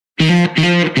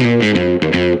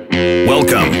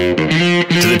Welcome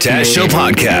to the Taz Show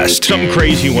podcast. Something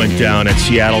crazy went down at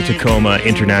Seattle-Tacoma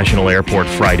International Airport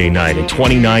Friday night. A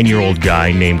 29-year-old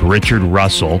guy named Richard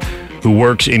Russell, who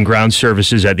works in ground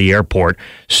services at the airport,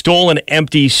 stole an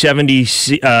empty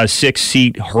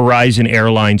 76-seat Horizon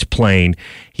Airlines plane.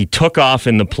 He took off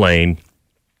in the plane.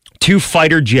 Two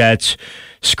fighter jets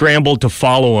scrambled to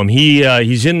follow him.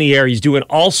 He's in the air. He's doing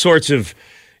all sorts of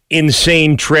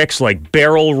insane tricks like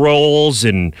barrel rolls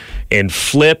and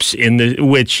flips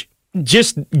which,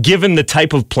 just given the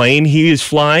type of plane he is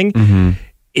flying,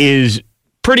 is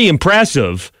pretty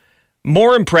impressive.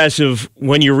 More impressive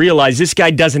when you realize this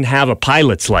guy doesn't have a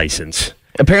pilot's license.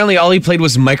 Apparently all he played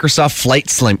was Microsoft Flight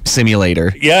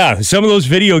Simulator. Yeah, some of those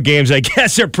video games, I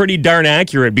guess, are pretty darn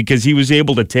accurate because he was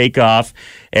able to take off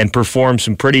and perform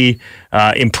some pretty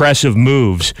impressive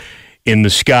moves in the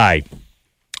sky.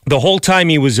 The whole time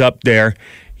he was up there,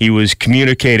 he was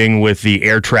communicating with the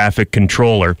air traffic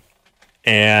controller,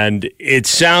 and it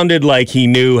sounded like he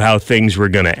knew how things were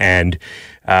going to end.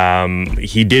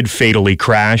 He did fatally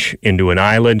crash into an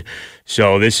island,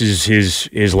 so this is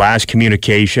his last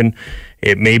communication.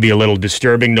 It may be a little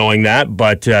disturbing knowing that,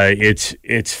 but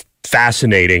it's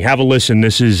fascinating. Have a listen.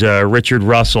 This is Richard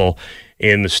Russell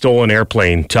in the stolen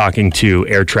airplane talking to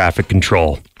air traffic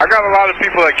control. I got a lot of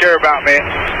people that care about me.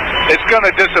 It's going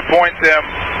to disappoint them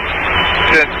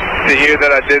to hear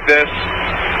that I did this.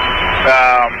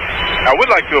 I would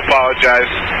like to apologize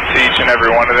to each and every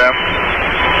one of them.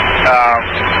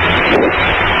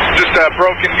 Just a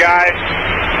broken guy.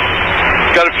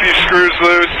 Got a few screws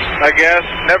loose, I guess.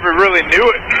 Never really knew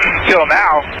it until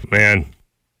now. Man,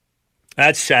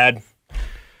 that's sad.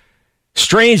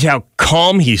 Strange how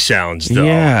calm he sounds, though.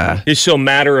 Yeah. Just so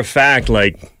matter of fact,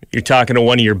 like you're talking to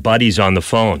one of your buddies on the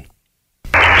phone.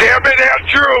 Damn it,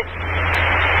 Andrew!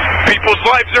 People's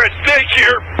lives are at stake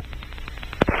here.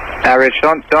 Now, Rich,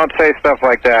 don't say stuff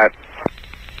like that.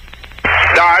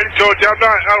 Nah, I didn't told you. I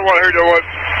don't want to hear no one.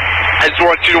 I just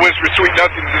want you to whisper sweet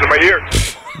nothings into my ear.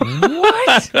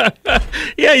 What?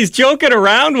 Yeah, he's joking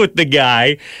around with the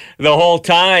guy the whole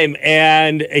time,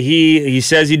 and he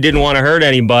says he didn't want to hurt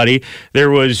anybody.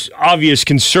 There was obvious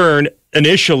concern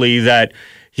initially that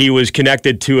he was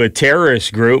connected to a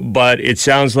terrorist group, but it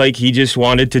sounds like he just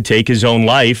wanted to take his own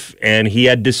life, and he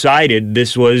had decided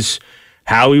this was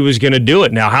how he was going to do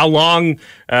it. Now, how long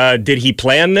did he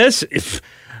plan this?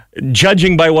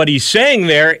 Judging by what he's saying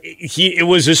there, it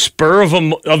was a spur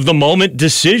of the moment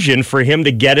decision for him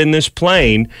to get in this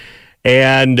plane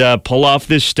and pull off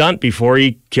this stunt before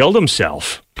he killed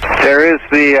himself. There is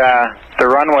the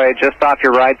runway just off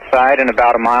your right side in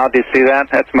about a mile. Do you see that?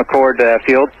 That's McCord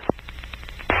Field.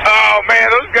 Oh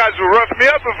man, those guys will rough me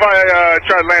up if I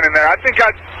tried landing there. I think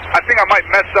I might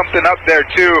mess something up there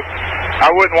too.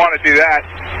 I wouldn't want to do that.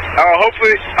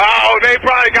 Hopefully, they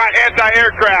probably got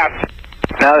anti-aircraft.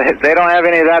 No, they don't have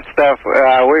any of that stuff.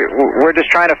 We're just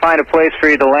trying to find a place for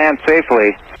you to land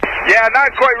safely. Yeah,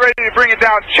 not quite ready to bring it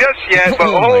down just yet, but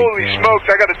holy smokes,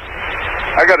 I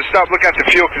gotta stop looking at the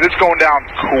fuel because it's going down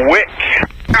quick.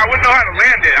 I wouldn't know how to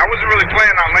land it. I wasn't really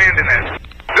planning on landing it.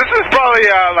 This is probably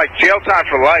like jail time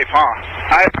for life, huh?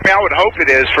 I mean, I would hope it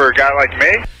is for a guy like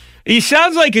me. He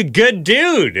sounds like a good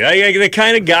dude, like the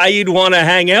kind of guy you'd want to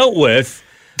hang out with.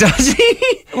 Does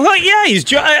he? Well, yeah,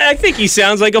 I think he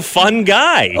sounds like a fun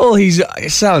guy. Oh, he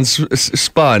sounds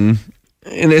spun.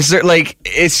 And it's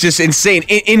just insane.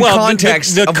 In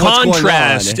context the of contrast,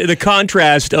 what's going on. the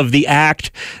contrast of the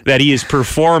act that he is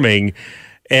performing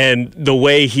and the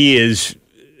way he is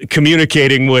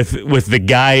communicating with the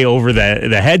guy over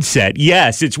the headset.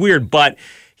 Yes, it's weird, but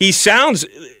he sounds.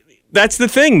 That's the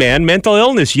thing, man. Mental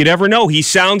illness. You never know. He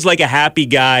sounds like a happy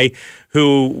guy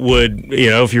who would,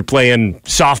 if you're playing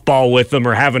softball with him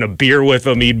or having a beer with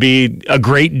him, he'd be a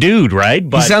great dude, right?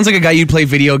 But he sounds like a guy you'd play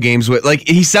video games with. Like,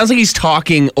 he sounds like he's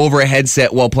talking over a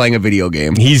headset while playing a video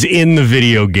game. He's in the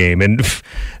video game, and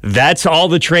that's all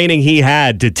the training he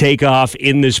had to take off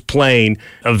in this plane,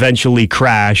 eventually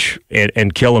crash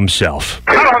and kill himself.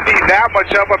 I don't need that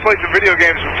much help. I played some video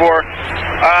games before.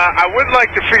 I would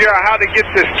like to figure out how to get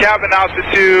this cabin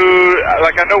altitude.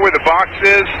 Like, I know where the box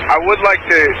is. I would like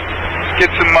to get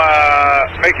some,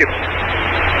 make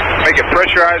it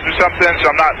pressurized or something so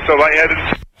I'm not so lightheaded.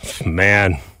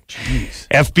 Man. Jeez.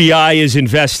 FBI is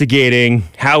investigating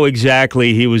how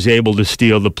exactly he was able to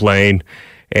steal the plane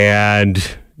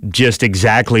and just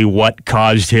exactly what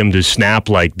caused him to snap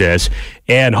like this.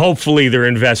 And hopefully they're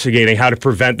investigating how to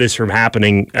prevent this from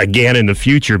happening again in the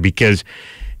future, because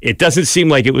it doesn't seem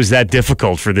like it was that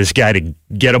difficult for this guy to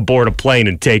get aboard a plane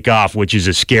and take off, which is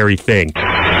a scary thing.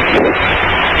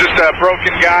 Just a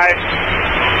broken guy.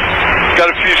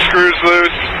 got a few screws loose,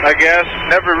 I guess.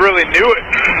 Never really knew it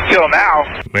until now.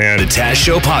 Man, The Taz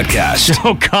Show podcast.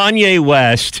 So Kanye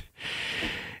West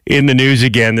in the news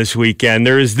again this weekend.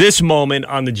 There is this moment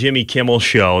on the Jimmy Kimmel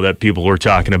show that people were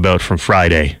talking about from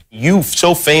Friday. You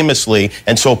so famously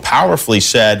and so powerfully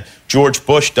said George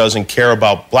Bush doesn't care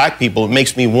about black people. It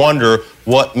makes me wonder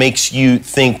what makes you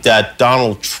think that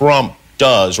Donald Trump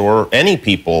does, or any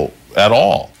people at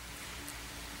all.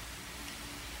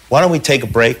 Why don't we take a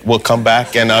break? We'll come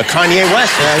back, and Kanye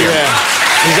West.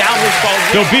 His album's called...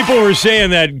 So people were saying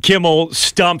that Kimmel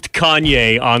stumped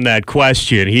Kanye on that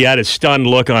question. He had a stunned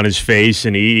look on his face,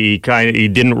 and he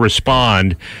didn't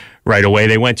respond right away.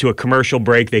 They went to a commercial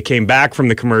break. They came back from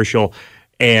the commercial,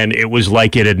 and it was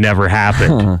like it had never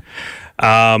happened.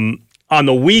 On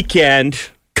the weekend,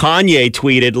 Kanye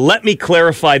tweeted, "Let me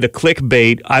clarify the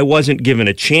clickbait. I wasn't given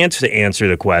a chance to answer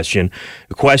the question.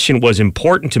 The question was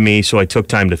important to me, so I took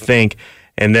time to think,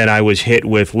 and then I was hit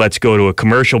with, let's go to a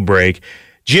commercial break."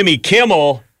 Jimmy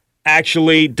Kimmel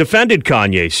actually defended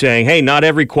Kanye, saying, hey, not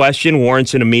every question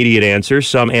warrants an immediate answer.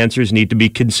 Some answers need to be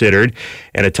considered,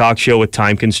 and a talk show with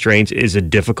time constraints is a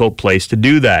difficult place to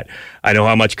do that. I know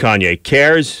how much Kanye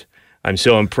cares. I'm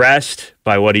so impressed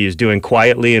by what he is doing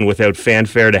quietly and without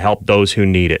fanfare to help those who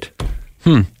need it.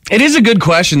 It is a good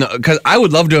question, though, because I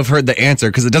would love to have heard the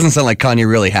answer, because it doesn't sound like Kanye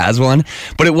really has one.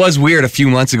 But it was weird a few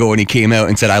months ago when he came out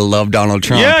and said, I love Donald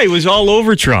Trump. Yeah, he was all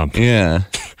over Trump. Yeah.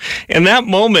 And that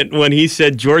moment when he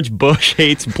said George Bush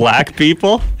hates black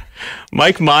people,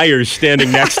 Mike Myers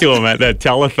standing next to him at that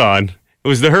telethon. It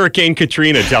was the Hurricane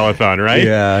Katrina telethon, right?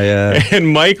 Yeah.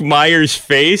 And Mike Myers'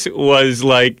 face was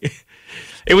like...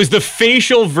 It was the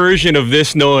facial version of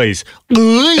this noise.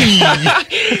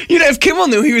 If Kimmel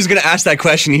knew he was going to ask that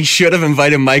question, he should have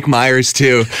invited Mike Myers,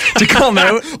 too, to come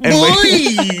out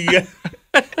and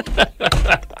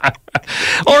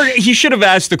Or he should have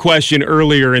asked the question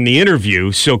earlier in the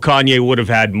interview, so Kanye would have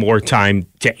had more time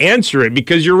to answer it,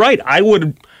 because you're right.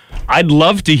 I'd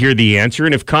love to hear the answer,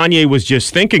 and if Kanye was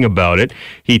just thinking about it,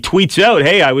 he tweets out,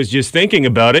 hey, I was just thinking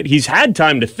about it. He's had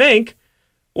time to think.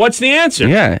 What's the answer?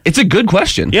 Yeah, it's a good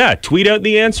question. Yeah, tweet out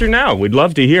the answer now. We'd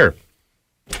love to hear.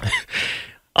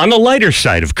 On the lighter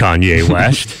side of Kanye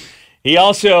West, he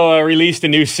also released a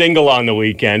new single on the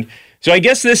weekend. So I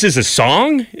guess this is a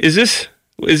song? Is this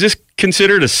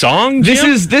considered a song, Jim?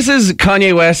 This is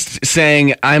Kanye West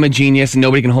saying, I'm a genius and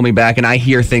nobody can hold me back, and I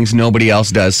hear things nobody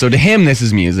else does. So to him, this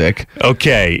is music.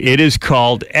 Okay, it is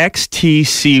called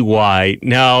XTCY.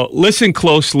 Now, listen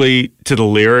closely to the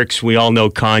lyrics. We all know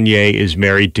Kanye is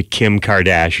married to Kim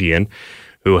Kardashian,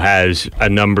 who has a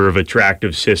number of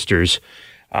attractive sisters.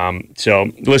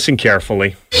 So listen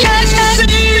carefully.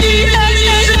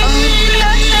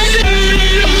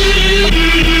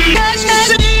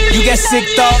 You got sick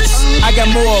thoughts, I got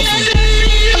more of them.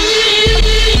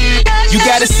 You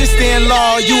got a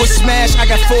sister-in-law, you a smash, I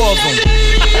got 4 of them.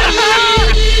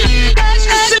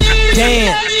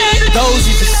 Damn, those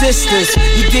is your sisters.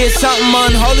 You did something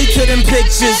unholy to them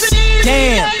pictures.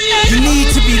 Damn, you need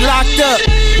to be locked up.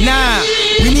 Nah,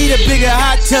 we need a bigger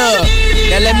hot tub.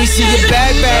 Now let me see your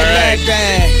bag.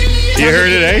 You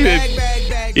heard it, eh?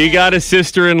 You got a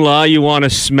sister-in-law you want to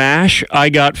smash? I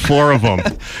got 4 of them.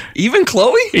 Even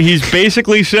Chloe? He's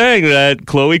basically saying that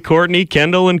Chloe, Courtney,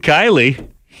 Kendall, and Kylie,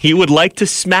 he would like to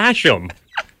smash them.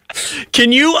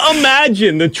 Can you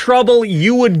imagine the trouble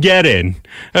you would get in?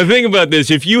 Now think about this.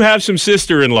 If you have some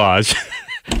sister-in-laws,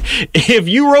 if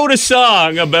you wrote a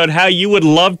song about how you would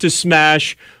love to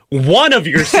smash one of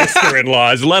your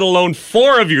sister-in-laws, let alone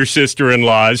 4 of your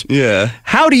sister-in-laws,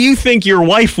 how do you think your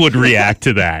wife would react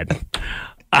to that?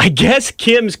 I guess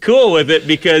Kim's cool with it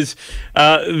because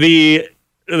the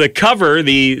cover,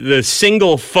 the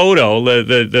single photo,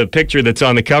 the picture that's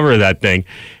on the cover of that thing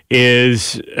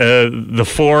is the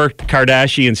 4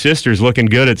 Kardashian sisters looking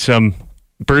good at some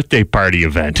birthday party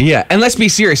event. Yeah, and let's be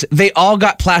serious. They all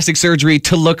got plastic surgery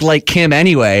to look like Kim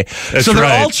anyway. That's so they're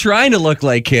right. all trying to look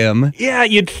like Kim. Yeah,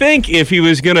 you'd think if he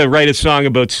was going to write a song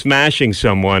about smashing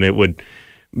someone, it would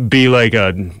be like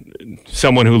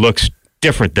someone who looks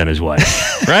different than his wife,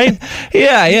 right?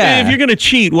 Yeah. If you're going to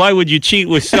cheat, why would you cheat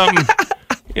with something,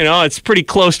 it's pretty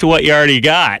close to what you already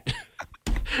got.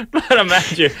 But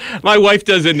imagine, my wife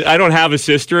I don't have a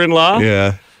sister-in-law.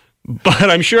 Yeah.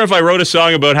 But I'm sure if I wrote a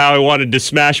song about how I wanted to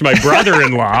smash my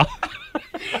brother-in-law,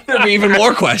 there'd be even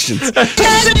more questions. You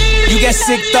got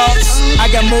sick thoughts, I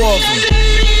got more of them.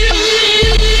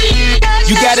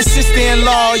 You got a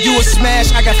sister-in-law, you a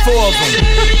smash, I got 4 of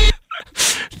them.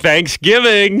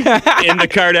 Thanksgiving in the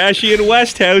Kardashian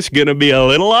West house gonna be a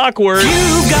little awkward.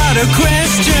 You got a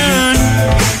question,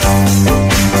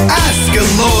 ask Ask a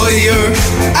lawyer.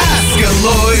 Ask a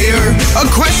lawyer. A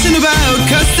question about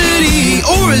custody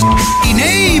or a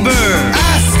neighbor.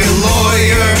 Ask a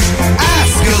lawyer.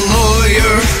 Ask a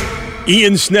lawyer.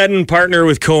 Ian Snedden, partner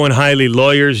with Cohen Hiley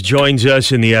Lawyers, joins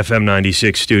us in the FM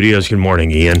 96 studios. Good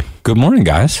morning, Ian. Good morning,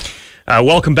 guys.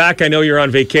 Welcome back. I know you're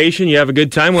on vacation. You have a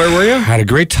good time. Where were you? I had a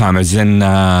great time. I was in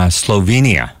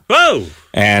Slovenia. Whoa!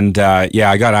 And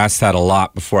I got asked that a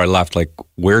lot before I left, like,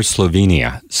 where's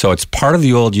Slovenia? So it's part of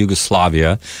the old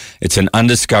Yugoslavia. It's an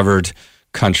undiscovered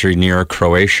country near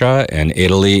Croatia and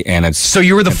Italy, and it's... So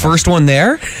you were the first one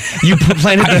there? You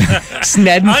planted the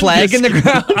Snedden flag in the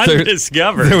ground?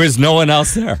 Undiscovered. There was no one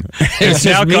else there. It's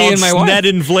now called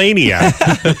Sneddenvlania.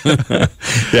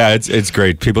 Yeah, it's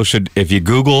great. People should, if you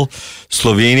Google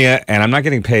Slovenia, and I'm not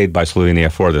getting paid by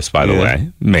Slovenia for this, by the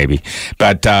way, maybe,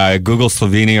 but Google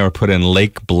Slovenia or put in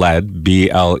Lake Bled,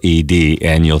 B-L-E-D,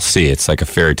 and you'll see it's like a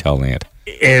fairy tale land.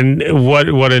 And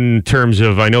what in terms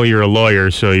of, I know you're a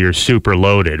lawyer, so you're super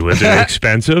loaded. Was it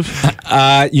expensive?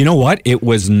 You know what? It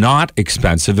was not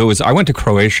expensive. I went to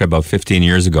Croatia about 15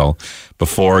 years ago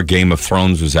before Game of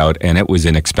Thrones was out, and it was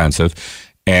inexpensive.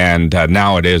 And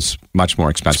now it is much more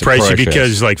expensive. It's pricey Croatia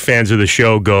because like fans of the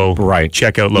show go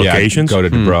check out locations. Yeah, go to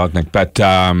Dubrovnik. But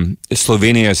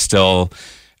Slovenia is still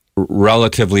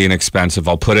relatively inexpensive.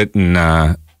 I'll put it in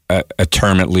a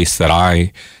term at least that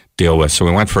I deal with. So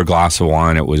we went for a glass of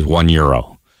wine. It was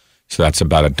 €1. So that's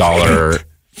about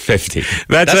 $1.50.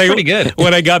 That's like, pretty good.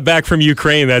 When I got back from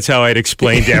Ukraine, that's how I'd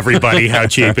explain to everybody how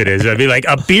cheap it is. I'd be like,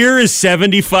 a beer is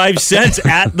 75 cents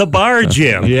at the bar,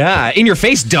 Jim. Yeah, in your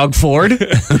face, Doug Ford.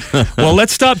 Well,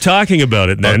 let's stop talking about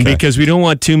it then, because we don't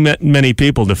want too many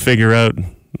people to figure out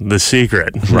the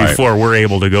secret before we're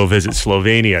able to go visit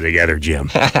Slovenia together, Jim.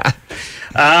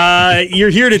 You're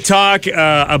here to talk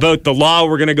about the law.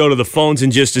 We're going to go to the phones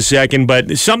in just a second,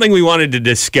 but something we wanted to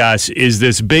discuss is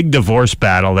this big divorce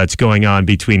battle that's going on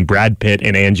between Brad Pitt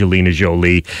and Angelina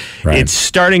Jolie. Right. It's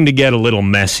starting to get a little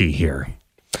messy here.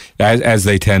 As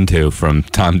they tend to from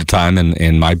time to time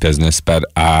in my business. But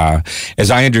as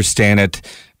I understand it,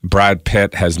 Brad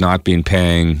Pitt has not been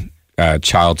paying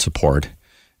child support,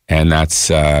 and that's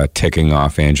ticking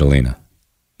off Angelina.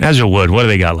 As it would. What do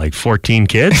they got, like 14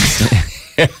 kids?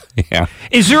 Yeah.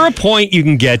 Is there a point you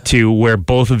can get to where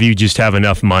both of you just have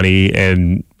enough money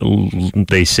and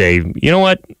they say, you know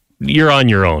what, you're on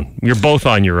your own. You're both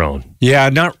on your own. Yeah,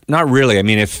 not really. I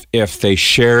mean, if they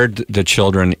shared the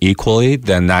children equally,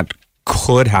 then that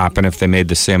could happen if they made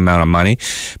the same amount of money.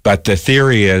 But the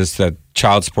theory is that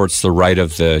child support's the right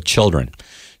of the children.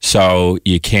 So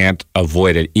you can't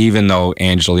avoid it, even though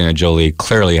Angelina Jolie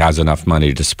clearly has enough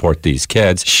money to support these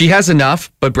kids. She has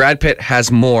enough, but Brad Pitt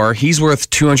has more. He's worth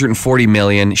 $240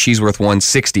 million. She's worth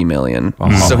 $160 million.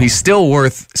 So he's still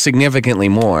worth significantly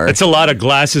more. That's a lot of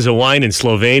glasses of wine in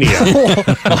Slovenia.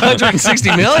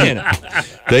 $160 million.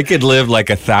 They could live like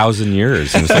 1,000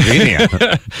 years in Slovenia.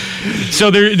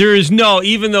 So there is no,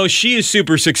 even though she is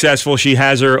super successful, she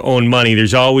has her own money,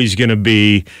 there's always going to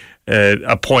be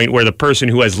a point where the person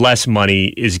who has less money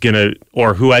is going to,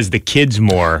 or who has the kids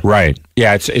more. Right.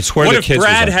 Yeah, it's where what the kids... What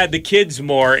if Brad had the kids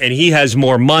more and he has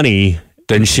more money?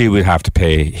 Then she would have to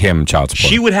pay him child support.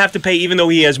 She would have to pay even though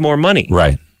he has more money.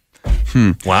 Right.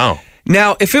 Wow.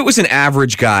 Now, if it was an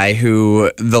average guy who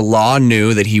the law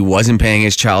knew that he wasn't paying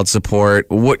his child support,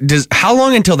 how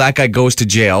long until that guy goes to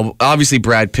jail? Obviously,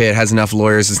 Brad Pitt has enough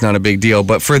lawyers, it's not a big deal.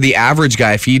 But for the average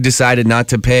guy, if he decided not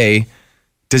to pay,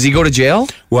 does he go to jail?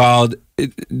 Well,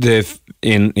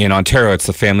 in Ontario, it's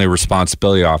the Family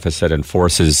Responsibility Office that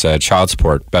enforces child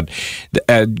support. But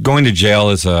going to jail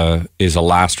is a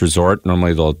last resort.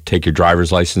 Normally, they'll take your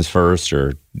driver's license first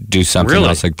or do something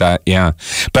else like that. Yeah,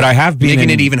 but I have been making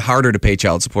it even harder to pay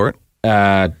child support.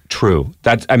 True.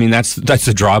 That's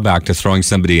the drawback to throwing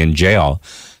somebody in jail.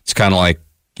 It's kind of like,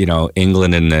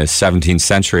 England in the 17th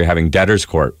century having debtor's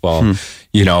court. Well,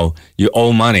 you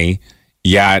owe money,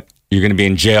 yet you're going to be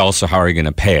in jail, so how are you going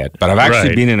to pay it? But I've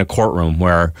actually been in a courtroom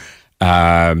where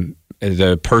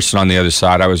the person on the other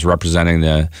side, I was representing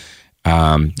the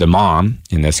mom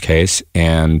in this case,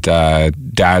 and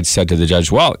dad said to the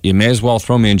judge, well, you may as well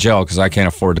throw me in jail because I can't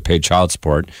afford to pay child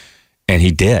support. And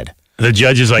he did. The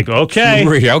judge is like, okay.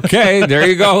 Okay, there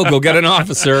you go. Go get an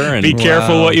officer. And be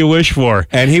careful what you wish for.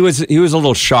 And he was a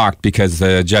little shocked because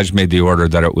the judge made the order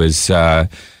that it was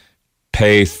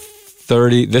pay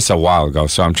 30, this a while ago,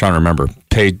 so I'm trying to remember,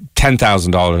 pay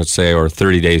 $10,000, let's say, or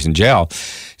 30 days in jail.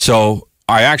 So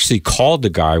I actually called the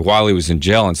guy while he was in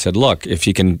jail and said, look, if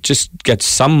you can just get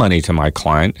some money to my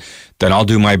client, then I'll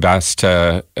do my best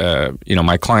to,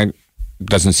 my client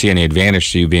doesn't see any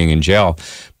advantage to you being in jail.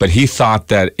 But he thought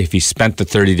that if he spent the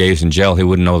 30 days in jail, he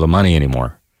wouldn't owe the money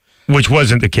anymore. Which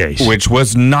wasn't the case. Which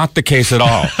was not the case at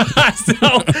all.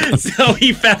 so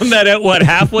he found that out,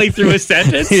 halfway through a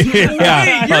sentence? Hey,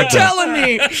 you're telling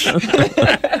me.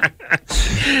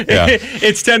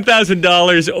 It's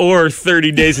 $10,000 or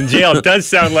 30 days in jail. It does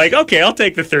sound like, okay, I'll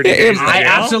take the 30 days in jail. I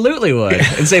absolutely would.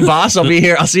 And say, boss, I'll be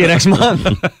here. I'll see you next month.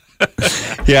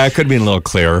 Yeah, it could be a little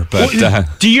clearer, but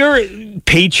do your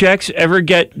paychecks ever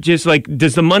get just like?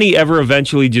 Does the money ever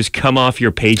eventually just come off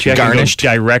your paycheck garnished and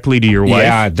go directly to your wife?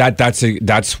 Yeah,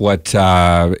 that's what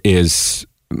is.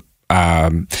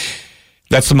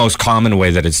 That's the most common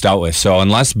way that it's dealt with. So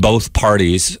unless both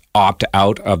parties opt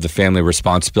out of the Family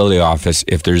Responsibility Office,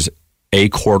 if there's a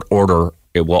court order,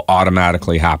 it will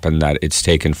automatically happen that it's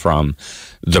taken from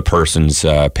the person's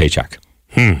paycheck.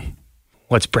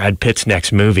 What's Brad Pitt's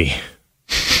next movie?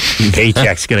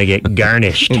 Paycheck's going to get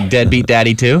garnished. Deadbeat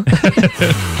Daddy too.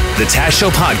 The Taz Show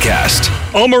Podcast.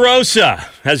 Omarosa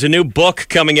has a new book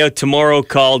coming out tomorrow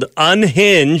called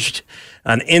Unhinged,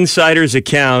 an insider's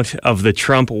account of the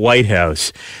Trump White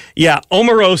House. Yeah,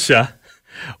 Omarosa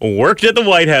worked at the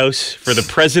White House for the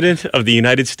President of the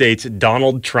United States,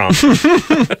 Donald Trump.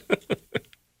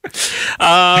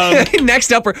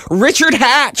 Next up, Richard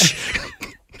Hatch.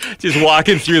 Just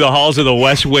walking through the halls of the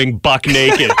West Wing buck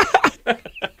naked.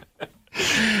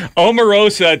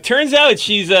 Omarosa, turns out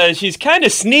she's kind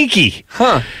of sneaky.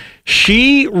 Huh.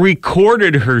 She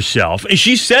recorded herself.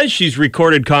 She says she's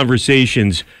recorded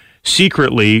conversations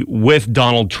secretly with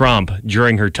Donald Trump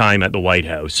during her time at the White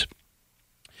House.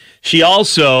 She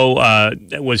also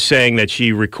was saying that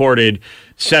she recorded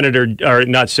John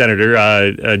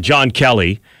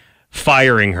Kelly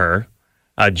firing her,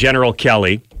 General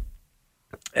Kelly.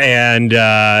 And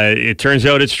it turns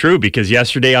out it's true because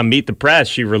yesterday on Meet the Press,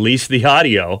 she released the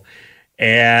audio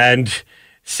and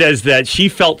says that she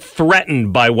felt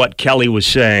threatened by what Kelly was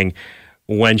saying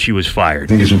when she was fired. I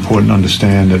think it's important to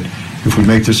understand that if we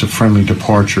make this a friendly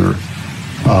departure,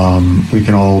 we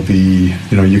can all be,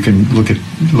 you can look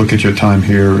at your time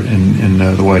here in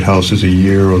the White House as a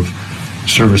year of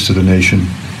service to the nation,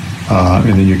 and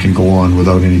then you can go on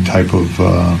without any type of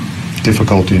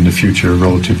difficulty in the future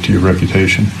relative to your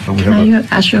reputation. Can I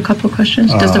ask you a couple of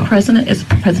questions? Is the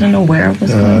president aware of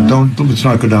this? Let's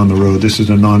not go down the road. This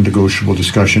is a non-negotiable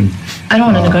discussion. I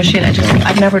don't want to negotiate.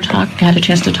 I've never had a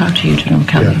chance to talk to you, General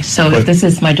Kelly. Yeah, so if this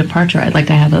is my departure, I'd like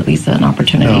to have at least an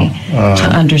opportunity to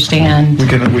understand.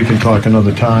 We can talk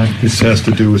another time. This has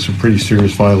to do with some pretty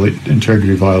serious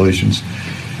integrity violations.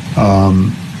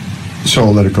 So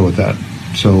I'll let it go at that.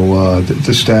 So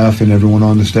the staff and everyone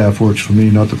on the staff works for me,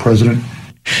 not the president.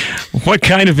 What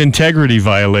kind of integrity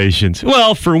violations?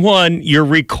 Well, for one, you're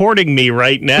recording me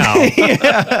right now.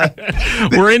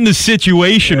 We're in the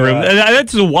Situation Room.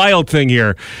 That's a wild thing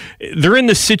here. They're in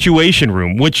the Situation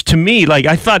Room, which to me,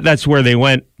 I thought that's where they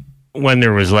went when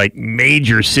there was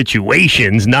major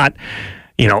situations, not,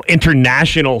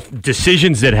 international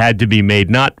decisions that had to be made,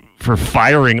 not for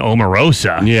firing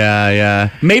Omarosa. Yeah.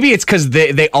 Maybe it's because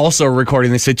they also are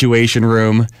recording the Situation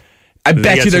Room. I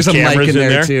bet you there's a mic in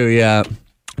there too. Yeah.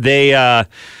 They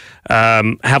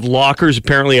have lockers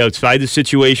apparently outside the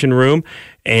Situation Room,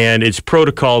 and it's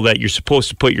protocol that you're supposed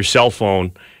to put your cell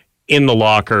phone in the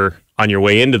locker on your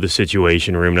way into the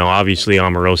Situation Room. Now, obviously,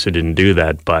 Omarosa didn't do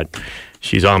that, but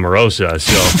she's Omarosa,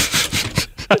 so...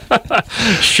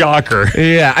 Shocker.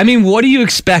 Yeah, I mean, what do you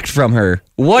expect from her?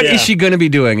 What is she going to be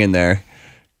doing in there?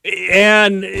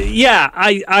 And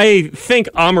I think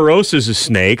Omarosa's a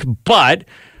snake, but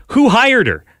who hired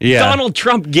her? Yeah. Donald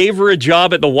Trump gave her a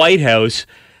job at the White House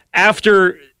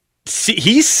after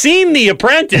he's seen The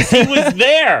Apprentice. He was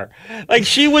there.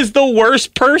 She was the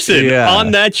worst person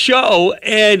on that show,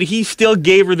 and he still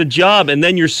gave her the job. And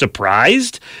then you're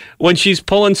surprised when she's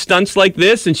pulling stunts like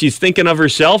this and she's thinking of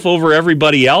herself over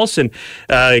everybody else and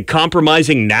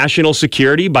compromising national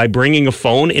security by bringing a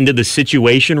phone into the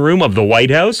Situation Room of the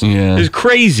White House. Yeah. It's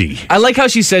crazy. I like how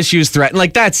she says she was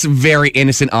threatened. That's very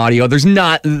innocent audio. There's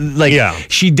not,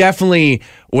 she definitely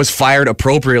was fired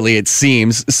appropriately, it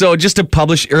seems. So just to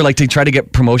publish, or to try to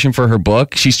get promotion for her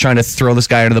book, she's trying to throw this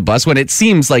guy under the bus when it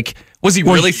seems was he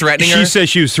really threatening her? She says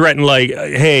she was threatened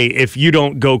hey, if you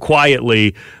don't go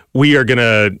quietly, we are going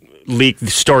to leak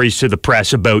stories to the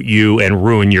press about you and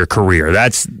ruin your career.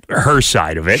 That's her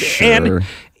side of it. Sure. And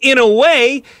in a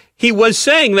way, he was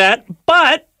saying that,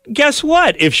 but guess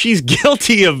what? If she's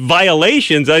guilty of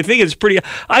violations, I think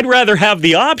I'd rather have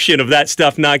the option of that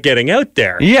stuff not getting out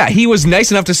there. Yeah, he was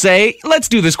nice enough to say, let's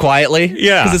do this quietly.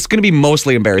 Yeah. Because it's going to be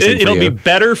mostly embarrassing It'll be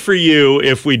better for you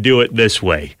if we do it this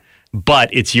way, but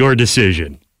it's your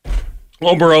decision.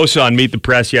 Omarosa on Meet the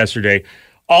Press yesterday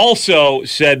also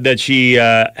said that she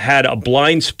had a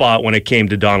blind spot when it came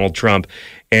to Donald Trump,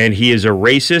 and he is a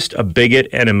racist, a bigot,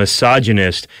 and a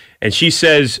misogynist. And she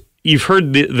says, you've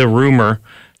heard the rumor,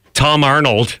 Tom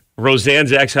Arnold,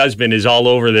 Roseanne's ex-husband, is all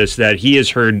over this, that he has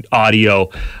heard audio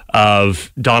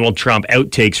of Donald Trump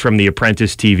outtakes from the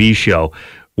Apprentice TV show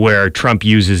where Trump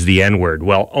uses the N-word.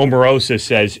 Well, Omarosa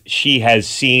says she has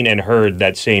seen and heard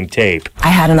that same tape. I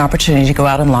had an opportunity to go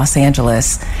out in Los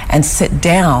Angeles and sit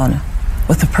down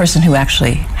with the person who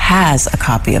actually has a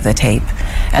copy of the tape.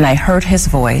 And I heard his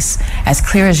voice as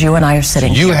clear as you and I are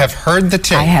sitting here. You have heard the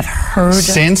tape? I have heard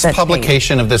since the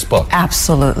publication tape. Of this book?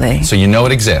 Absolutely. So you know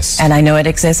it exists? And I know it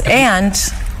exists. And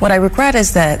what I regret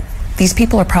is that these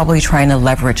people are probably trying to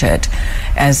leverage it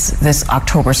as this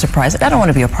October surprise. I don't want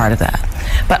to be a part of that.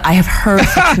 But I have heard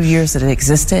for 2 years that it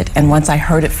existed, and once I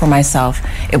heard it for myself,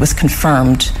 it was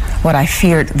confirmed what I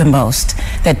feared the most,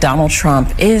 that Donald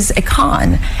Trump is a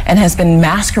con and has been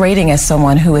masquerading as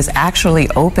someone who is actually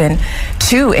open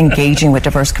to engaging with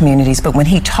diverse communities. But when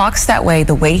he talks that way,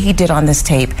 the way he did on this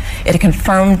tape, it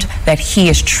confirmed that he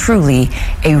is truly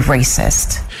a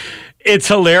racist. It's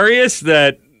hilarious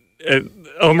that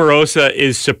Omarosa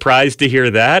is surprised to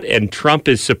hear that, and Trump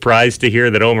is surprised to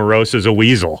hear that Omarosa's a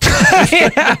weasel.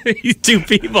 These two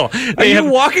people. Are you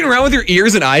walking around with your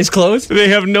ears and eyes closed? They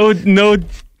have no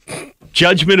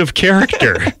judgment of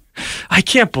character. I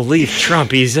can't believe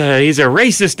Trump. He's a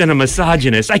racist and a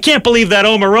misogynist. I can't believe that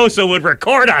Omarosa would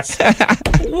record us.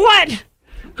 What?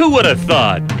 Who would have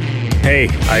thought? Hey,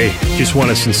 I just want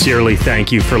to sincerely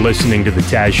thank you for listening to the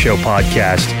Taz Show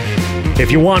podcast. If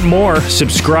you want more,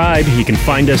 subscribe. You can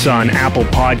find us on Apple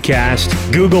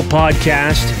Podcast, Google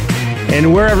Podcast,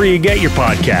 and wherever you get your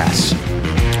podcasts.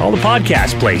 All the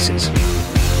podcast places.